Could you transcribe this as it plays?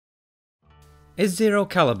Is Zero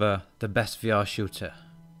Caliber the best VR shooter?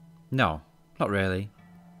 No, not really.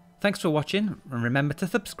 Thanks for watching and remember to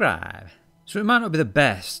subscribe. So it might not be the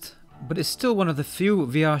best, but it's still one of the few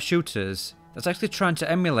VR shooters that's actually trying to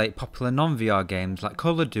emulate popular non-VR games like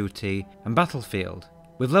Call of Duty and Battlefield,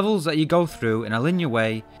 with levels that you go through in a linear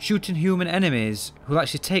way, shooting human enemies who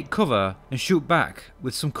actually take cover and shoot back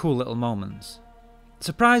with some cool little moments.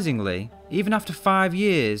 Surprisingly, even after 5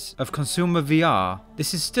 years of consumer VR,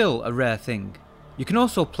 this is still a rare thing. You can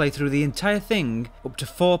also play through the entire thing up to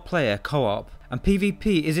 4-player co-op, and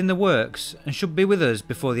PvP is in the works and should be with us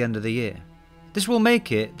before the end of the year. This will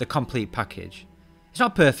make it the complete package. It's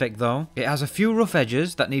not perfect though, it has a few rough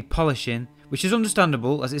edges that need polishing, which is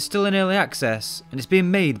understandable as it's still in early access and it's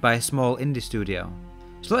being made by a small indie studio.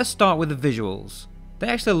 So let's start with the visuals. They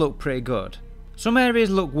actually look pretty good. Some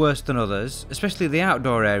areas look worse than others, especially the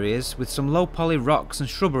outdoor areas with some low poly rocks and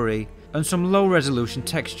shrubbery and some low resolution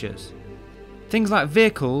textures. Things like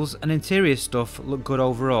vehicles and interior stuff look good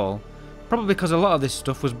overall, probably because a lot of this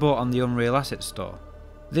stuff was bought on the Unreal Asset Store.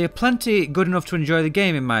 They are plenty good enough to enjoy the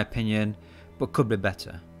game in my opinion, but could be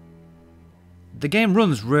better. The game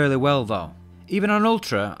runs really well though. Even on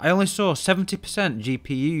Ultra I only saw 70% GPU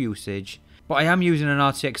usage, but I am using an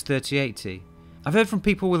RTX 3080. I've heard from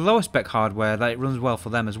people with lower spec hardware that it runs well for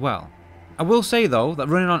them as well. I will say though that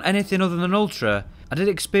running on anything other than Ultra, I did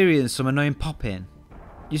experience some annoying pop-in.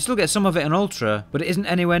 You still get some of it on Ultra, but it isn't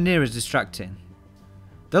anywhere near as distracting.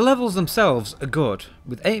 The levels themselves are good,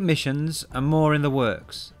 with 8 missions and more in the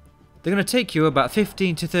works. They're going to take you about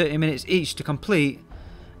 15 to 30 minutes each to complete,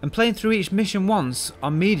 and playing through each mission once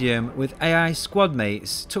on medium with AI squad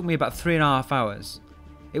mates took me about 3.5 hours.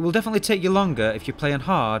 It will definitely take you longer if you play on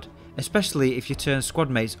hard, especially if you turn squad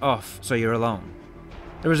mates off so you're alone.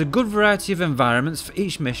 There is a good variety of environments for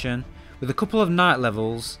each mission, with a couple of night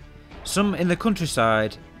levels, some in the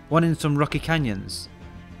countryside, one in some rocky canyons.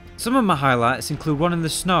 Some of my highlights include one in the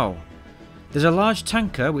snow. There's a large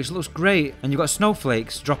tanker which looks great and you've got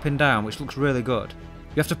snowflakes dropping down which looks really good.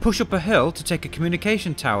 You have to push up a hill to take a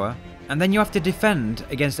communication tower, and then you have to defend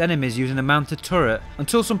against enemies using a mounted turret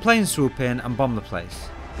until some planes swoop in and bomb the place.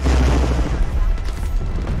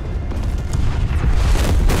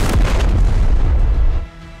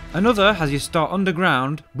 Another has you start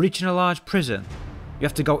underground, breaching a large prison. You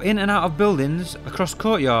have to go in and out of buildings, across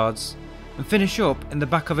courtyards, and finish up in the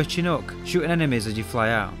back of a Chinook, shooting enemies as you fly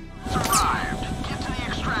out. Survived. Get to the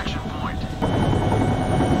extraction point.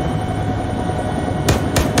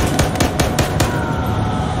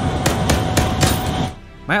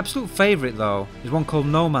 My absolute favourite though is one called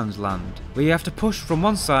No Man's Land, where you have to push from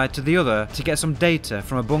one side to the other to get some data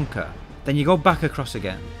from a bunker, then you go back across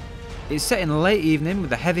again. It's set in a late evening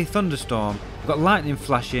with a heavy thunderstorm, you've got lightning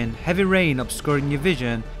flashing, heavy rain obscuring your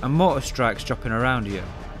vision and mortar strikes dropping around you.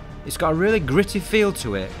 It's got a really gritty feel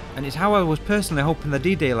to it, and it's how I was personally hoping the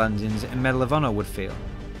D-Day landings in Medal of Honor would feel.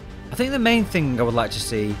 I think the main thing I would like to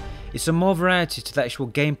see is some more variety to the actual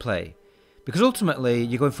gameplay, because ultimately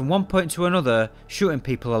you're going from one point to another shooting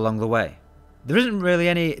people along the way. There isn't really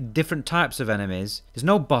any different types of enemies, there's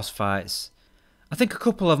no boss fights. I think a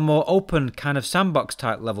couple of more open kind of sandbox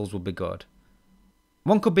type levels would be good.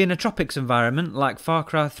 One could be in a tropics environment like Far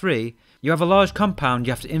Cry 3, you have a large compound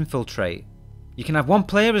you have to infiltrate. You can have one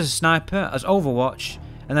player as a sniper, as Overwatch,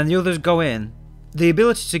 and then the others go in. The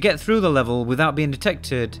ability to get through the level without being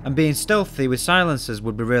detected and being stealthy with silencers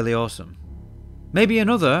would be really awesome. Maybe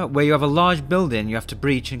another where you have a large building you have to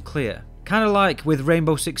breach and clear, kinda like with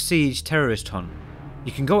Rainbow Six Siege Terrorist Hunt.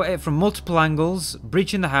 You can go at it from multiple angles,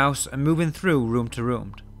 breaching the house and moving through room to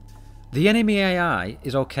room. The enemy AI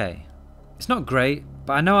is okay. It's not great,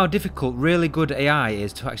 but I know how difficult really good AI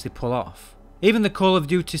is to actually pull off. Even the Call of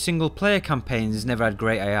Duty single player campaigns never had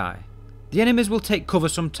great AI. The enemies will take cover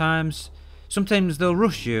sometimes they'll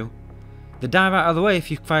rush you, they dive out of the way if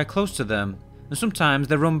you fire close to them, and sometimes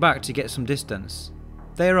they run back to get some distance.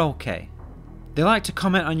 They are okay. They like to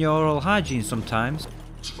comment on your oral hygiene sometimes.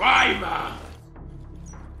 Driver!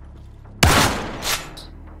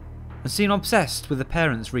 And seem obsessed with the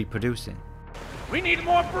parents reproducing. We need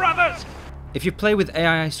more brothers! If you play with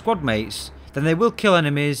AI squad mates, then they will kill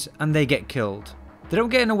enemies and they get killed. They don't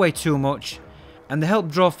get in the way too much, and they help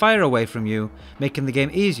draw fire away from you, making the game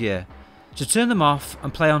easier, so turn them off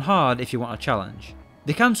and play on hard if you want a challenge.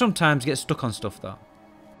 They can sometimes get stuck on stuff though.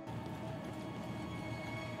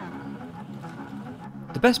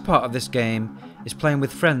 The best part of this game is playing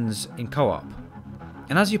with friends in co-op,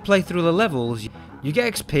 and as you play through the levels, you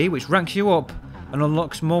get XP which ranks you up and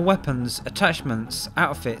unlocks more weapons, attachments,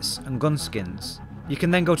 outfits and gun skins. You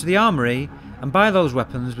can then go to the armory and buy those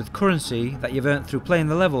weapons with currency that you've earned through playing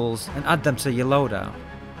the levels and add them to your loadout.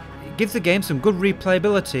 it gives the game some good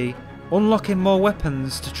replayability, unlocking more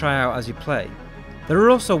weapons to try out as you play. There are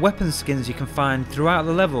also weapon skins you can find throughout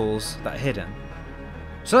the levels that are hidden.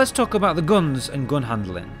 So let's talk about the guns and gun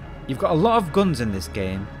handling. You've got a lot of guns in this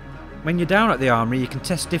game. When you're down at the armory you can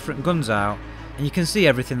test different guns out and you can see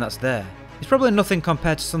everything that's there. It's probably nothing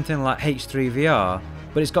compared to something like H3 VR,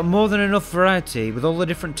 but it's got more than enough variety with all the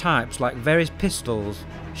different types like various pistols,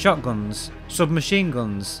 shotguns, submachine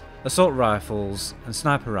guns, assault rifles and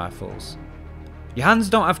sniper rifles. Your hands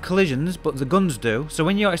don't have collisions but the guns do, so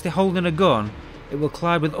when you're actually holding a gun it will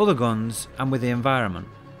collide with other guns and with the environment.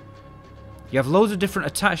 You have loads of different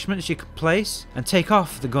attachments you can place and take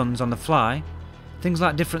off the guns on the fly, things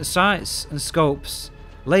like different sights and scopes,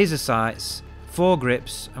 laser sights,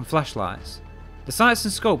 foregrips and flashlights. The sights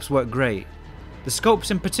and scopes work great. The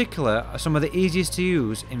scopes in particular are some of the easiest to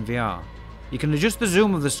use in VR. You can adjust the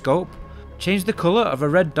zoom of the scope, change the colour of a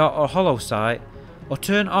red dot or hollow sight, or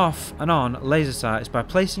turn off and on laser sights by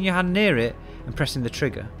placing your hand near it and pressing the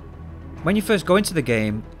trigger. When you first go into the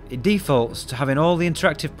game, it defaults to having all the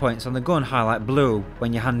interactive points on the gun highlight blue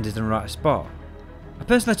when your hand is in the right spot. I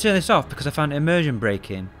personally turn this off because I find immersion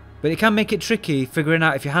breaking, but it can make it tricky figuring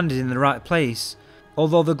out if your hand is in the right place,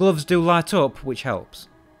 although the gloves do light up, which helps.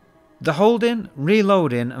 The holding,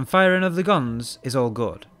 reloading and firing of the guns is all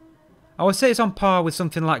good. I would say it's on par with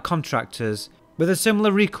something like Contractors, with a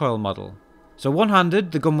similar recoil model. So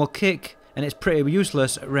one-handed the gun will kick and it's pretty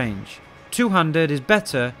useless at range. Two-handed is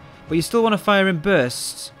better, but you still want to fire in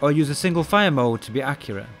bursts or use a single fire mode to be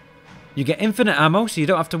accurate. You get infinite ammo so you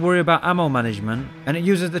don't have to worry about ammo management, and it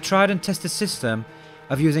uses the tried and tested system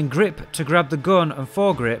of using grip to grab the gun and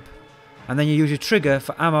foregrip, and then you use your trigger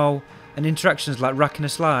for ammo and interactions like racking a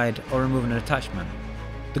slide or removing an attachment.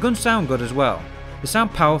 The guns sound good as well. They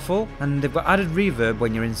sound powerful and they've got added reverb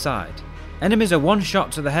when you're inside. Enemies are one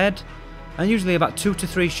shot to the head and usually about 2 to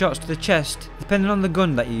 3 shots to the chest depending on the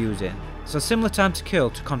gun that you're using. So similar time to kill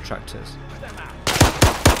to Contractors.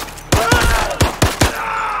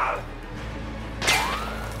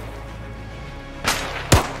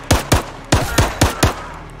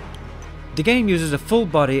 The game uses a full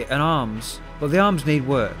body and arms, but the arms need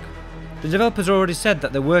work. The developers already said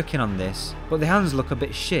that they're working on this, but the hands look a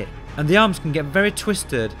bit shit, and the arms can get very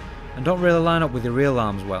twisted and don't really line up with your real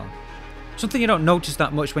arms well. Something you don't notice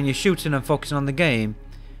that much when you're shooting and focusing on the game,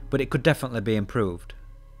 but it could definitely be improved.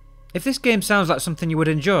 If this game sounds like something you would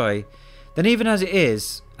enjoy, then even as it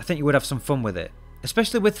is, I think you would have some fun with it,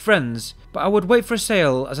 especially with friends, but I would wait for a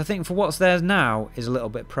sale as I think for what's there now is a little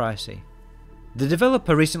bit pricey. The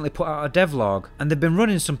developer recently put out a devlog and they've been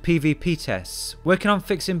running some PvP tests, working on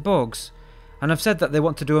fixing bugs, and have said that they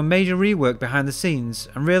want to do a major rework behind the scenes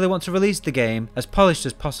and really want to release the game as polished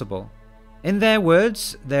as possible. In their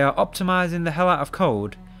words, they are optimising the hell out of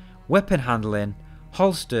code, weapon handling,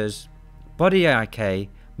 holsters, body IK,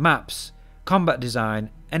 maps, combat design,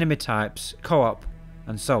 enemy types, co-op,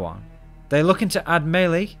 and so on. They're looking to add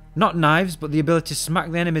melee, not knives but the ability to smack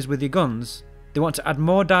the enemies with your guns. They want to add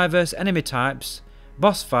more diverse enemy types,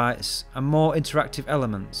 boss fights, and more interactive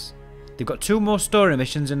elements. They've got 2 more story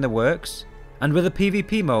missions in the works, and with a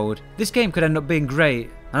PvP mode, this game could end up being great,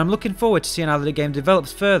 and I'm looking forward to seeing how the game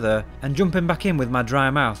develops further and jumping back in with my dry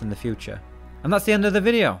mouth in the future. And that's the end of the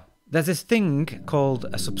video. There's this thing called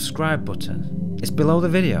a subscribe button. It's below the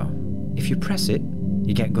video. If you press it,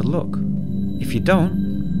 you get good luck. If you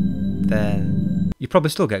don't, then you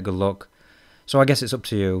probably still get good luck. So I guess it's up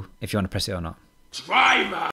to you if you want to press it or not. Driver!